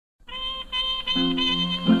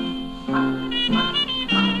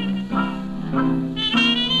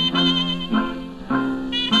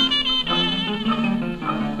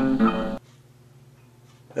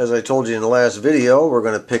As I told you in the last video, we're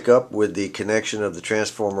going to pick up with the connection of the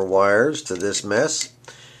transformer wires to this mess,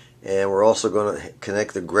 and we're also going to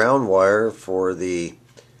connect the ground wire for the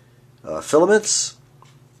filaments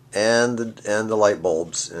and the light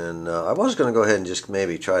bulbs. And I was going to go ahead and just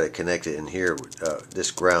maybe try to connect it in here, this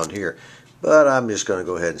ground here, but I'm just going to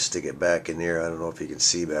go ahead and stick it back in there. I don't know if you can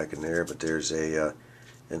see back in there, but there's a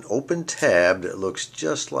an open tab that looks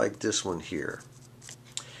just like this one here.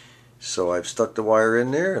 So I've stuck the wire in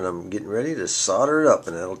there and I'm getting ready to solder it up,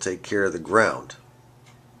 and that'll take care of the ground.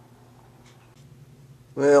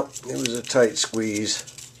 Well, it was a tight squeeze,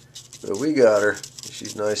 but we got her.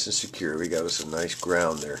 She's nice and secure. We got us a nice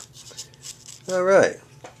ground there. Alright.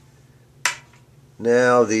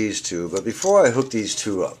 Now these two. But before I hook these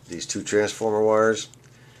two up, these two transformer wires,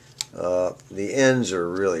 the ends are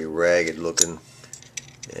really ragged looking.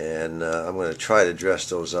 And I'm going to try to dress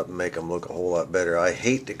those up and make them look a whole lot better. I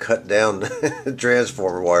hate to cut down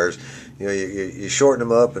transformer wires. You know, you shorten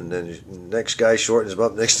them up, and then the next guy shortens them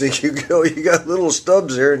up. Next thing you go, you got little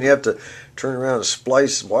stubs there, and you have to turn around and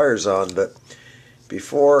splice wires on. But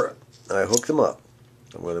before I hook them up,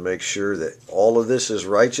 I'm going to make sure that all of this is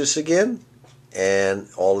righteous again, and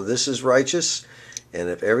all of this is righteous. And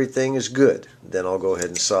if everything is good, then I'll go ahead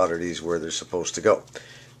and solder these where they're supposed to go.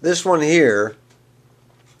 This one here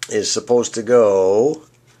is supposed to go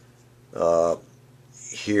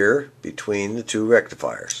here between the two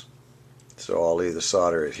rectifiers. So I'll either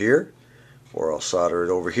solder it here or I'll solder it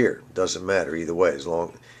over here. Doesn't matter either way, as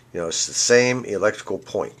long, you know, it's the same electrical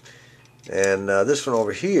point. And this one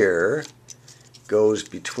over here goes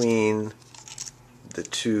between the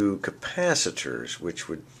two capacitors, which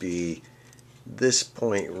would be this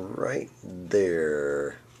point right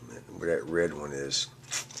there, where that red one is.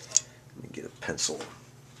 Let me get a pencil.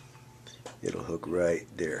 It'll hook right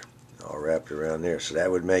there. I'll wrap it around there. So that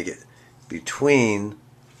would make it between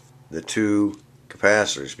the two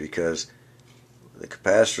capacitors, because the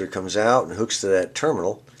capacitor comes out and hooks to that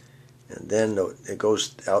terminal, and then it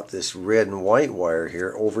goes out this red and white wire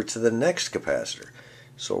here over to the next capacitor.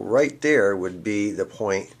 So right there would be the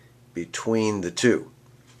point between the two.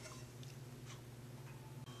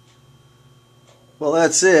 Well,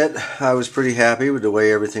 that's it. I was pretty happy with the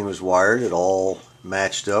way everything was wired. It all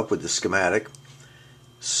matched up with the schematic.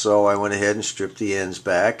 So I went ahead and stripped the ends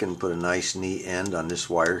back and put a nice neat end on this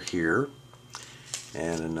wire here,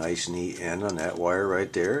 and a nice neat end on that wire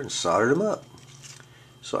right there, and soldered them up.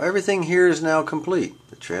 So everything here is now complete.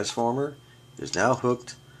 The transformer is now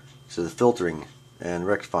hooked to the filtering and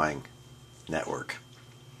rectifying network.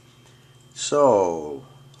 So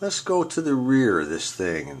let's go to the rear of this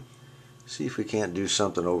thing and see if we can't do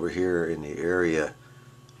something over here in the area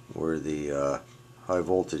where the high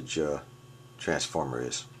voltage transformer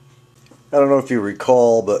is. I don't know if you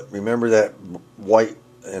recall, but remember that white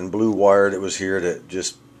and blue wire that was here that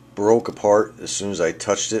just broke apart as soon as I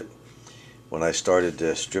touched it when I started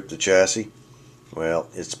to strip the chassis? Well,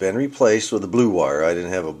 it's been replaced with a blue wire. I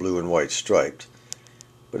didn't have a blue and white striped,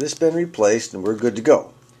 but it's been replaced and we're good to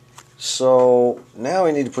go. So now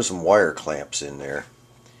I need to put some wire clamps in there,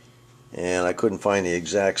 and I couldn't find the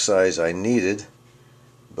exact size I needed,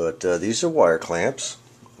 but these are wire clamps.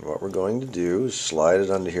 What we're going to do is slide it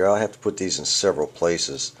under here. I'll have to put these in several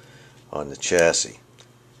places on the chassis,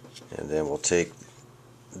 and then we'll take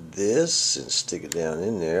this and stick it down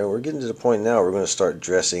in there. We're getting to the point now we're going to start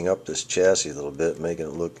dressing up this chassis a little bit, making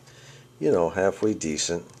it look, you know, halfway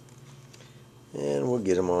decent. And we'll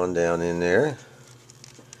get them on down in there.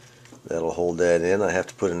 That'll hold that in. I have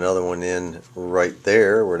to put another one in right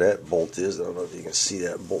there where that bolt is. I don't know if you can see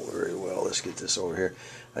that bolt very well. Let's get this over here.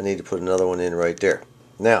 I need to put another one in right there.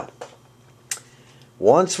 Now,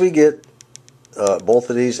 once we get both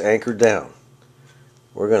of these anchored down,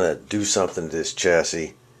 we're going to do something to this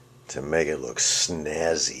chassis to make it look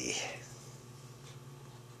snazzy.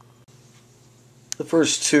 The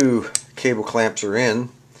first two cable clamps are in.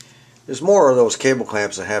 There's more of those cable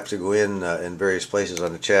clamps that have to go in various places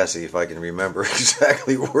on the chassis if I can remember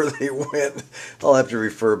exactly where they went. I'll have to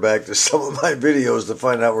refer back to some of my videos to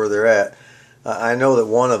find out where they're at. I know that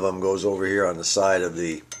one of them goes over here on the side of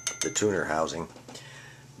the tuner housing,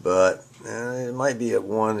 but it might be at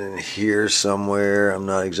one in here somewhere. I'm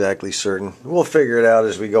not exactly certain. We'll figure it out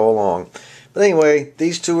as we go along. But anyway,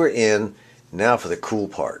 these two are in. Now for the cool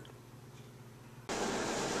part.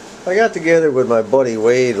 I got together with my buddy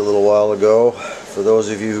Wade a little while ago. For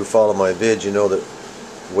those of you who follow my vid, you know that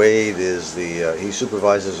Wade is he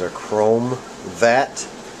supervises our chrome vat.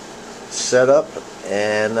 set up,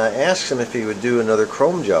 and I asked him if he would do another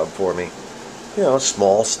chrome job for me. You know,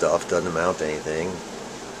 small stuff, doesn't amount to anything.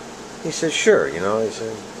 He said, sure, you know, he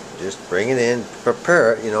said, just bring it in,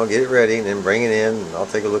 prepare it, you know, get it ready, and then bring it in, and I'll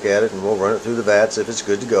take a look at it, and we'll run it through the vats if it's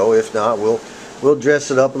good to go. If not, we'll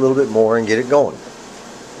dress it up a little bit more and get it going.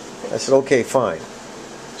 I said, okay, fine.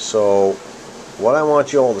 So what I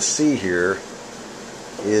want you all to see here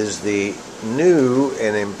is the new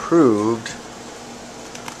and improved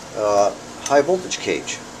high voltage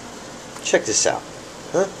cage. Check this out.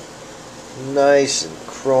 Huh? Nice and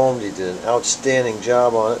chromed. He did an outstanding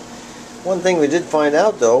job on it. One thing we did find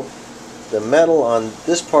out though, the metal on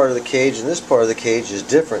this part of the cage and this part of the cage is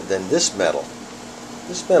different than this metal.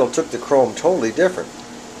 This metal took the chrome totally different.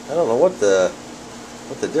 I don't know what the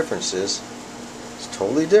difference is. It's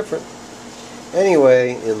totally different.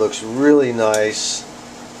 Anyway, it looks really nice.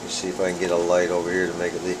 Let me see if I can get a light over here to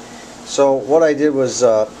make it leave. So what I did was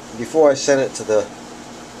before I sent it to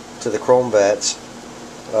the chrome vats,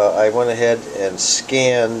 I went ahead and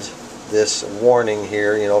scanned this warning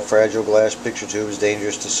here, you know, fragile glass picture tubes,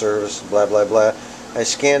 dangerous to service, blah blah blah. I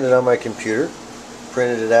scanned it on my computer,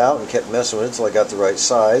 printed it out, and kept messing with it until I got the right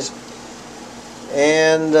size.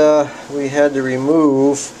 And we had to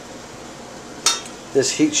remove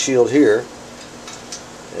this heat shield here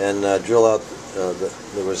and drill out.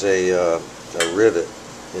 There was a rivet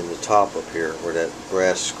in the top up here where that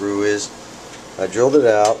brass screw is. I drilled it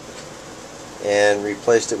out and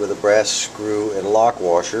replaced it with a brass screw and lock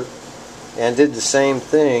washer, and did the same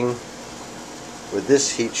thing with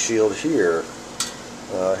this heat shield here.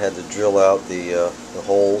 I had to drill out the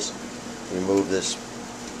holes, remove this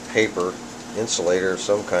paper insulator of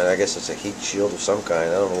some kind. I guess it's a heat shield of some kind.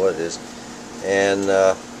 I don't know what it is. And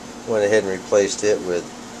went ahead and replaced it with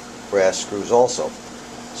brass screws also.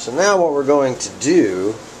 So now what we're going to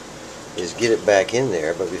do is get it back in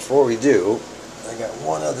there. But before we do, I got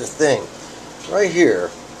one other thing. Right here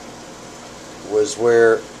was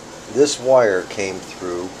where this wire came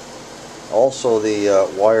through. Also the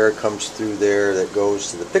wire comes through there that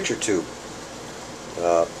goes to the picture tube,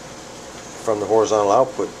 from the horizontal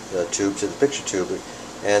output tube to the picture tube,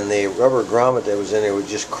 and the rubber grommet that was in there would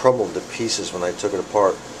just crumbled to pieces when I took it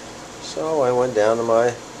apart. So I went down to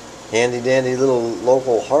my handy dandy little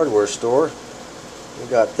local hardware store and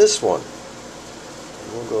got this one.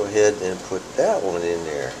 And we'll go ahead and put that one in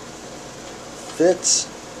there. Fits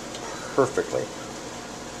perfectly.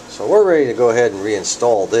 So we're ready to go ahead and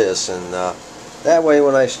reinstall this, and that way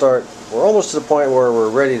when I start, we're almost to the point where we're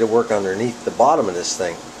ready to work underneath the bottom of this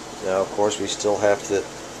thing. Now of course we still have to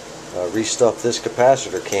restuff this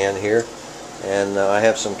capacitor can here, and I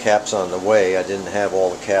have some caps on the way. I didn't have all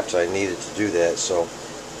the caps I needed to do that, so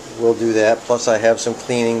we'll do that. Plus I have some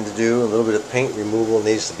cleaning to do. A little bit of paint removal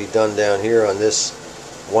needs to be done down here on this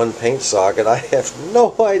one paint socket. I have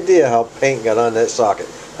no idea how paint got on that socket.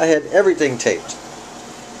 I had everything taped.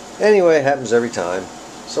 Anyway, it happens every time.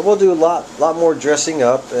 So we'll do a lot more dressing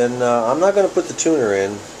up, and I'm not going to put the tuner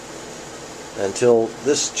in until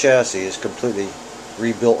this chassis is completely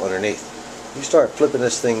rebuilt underneath. You start flipping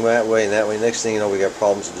this thing that way and that way, next thing you know we got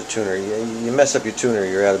problems with the tuner. You mess up your tuner,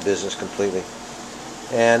 you're out of business completely.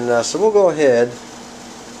 And so we'll go ahead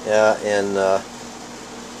and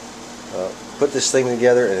put this thing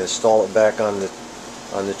together and install it back on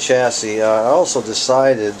the chassis. I also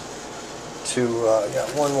decided to, got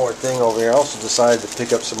one more thing over here, I also decided to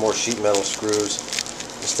pick up some more sheet metal screws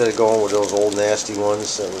instead of going with those old nasty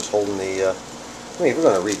ones that was holding the, I mean, if we're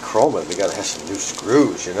going to re-chrome it, we got to have some new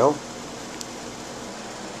screws, you know.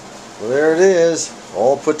 Well, there it is,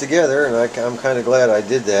 all put together, and I'm kind of glad I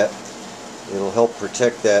did that. It'll help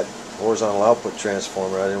protect that horizontal output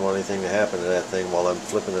transformer. I didn't want anything to happen to that thing while I'm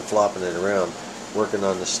flipping and flopping it around, working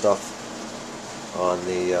on the stuff on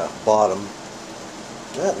the bottom.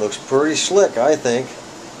 That looks pretty slick, I think.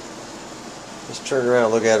 Let's turn around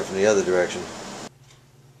and look at it from the other direction.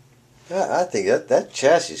 I think that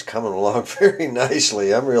chassis is coming along very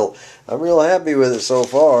nicely. I'm real happy with it so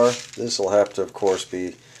far. This will have to, of course,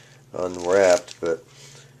 be unwrapped, but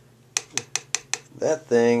that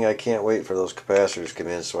thing, I can't wait for those capacitors to come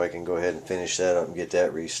in so I can go ahead and finish that up and get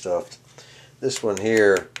that restuffed. This one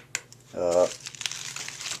here,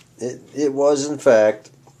 it was in fact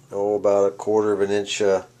about 1/4 of an inch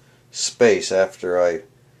space after I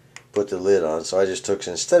put the lid on. So I just took,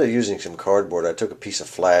 instead of using some cardboard, I took a piece of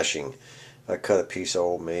flashing. I cut a piece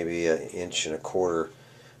of maybe 1 1/4 inch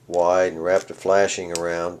wide and wrapped the flashing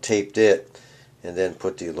around, taped it, and then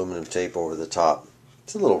put the aluminum tape over the top.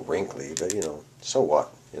 It's a little wrinkly, but you know, so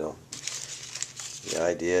what, you know. The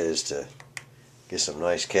idea is to get some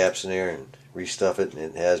nice caps in there and restuff it, and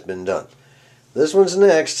it has been done. This one's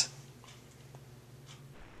next.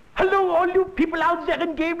 Hello, all you people out there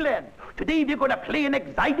in Gameland. Today we're going to play an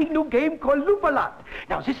exciting new game called Loop-A-Lot.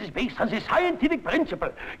 Now this is based on the scientific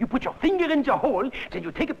principle. You put your finger in the hole, then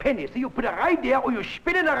you take a penny. So you put it right there, or you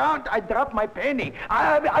spin it around. I drop my penny.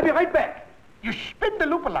 I'll be right back. You spin the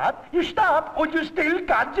Loop-A-Lot, you stop, or you still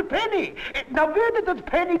got the penny. Now where did the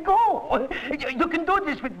penny go? You can do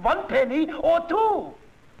this with 1 penny or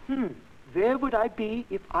 2. Where would I be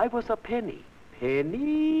if I was a penny?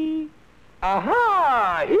 Penny?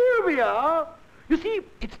 Aha! Here we are! You see,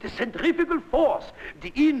 it's the centrifugal force,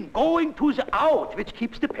 the in going to the out, which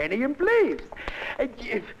keeps the penny in place. And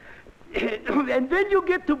when you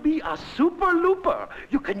get to be a super looper,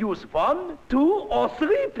 you can use 1, 2, or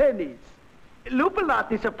 3 pennies.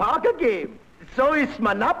 Loop-A-Lot is a poker game. So is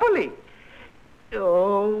Monopoly.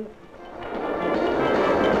 Oh.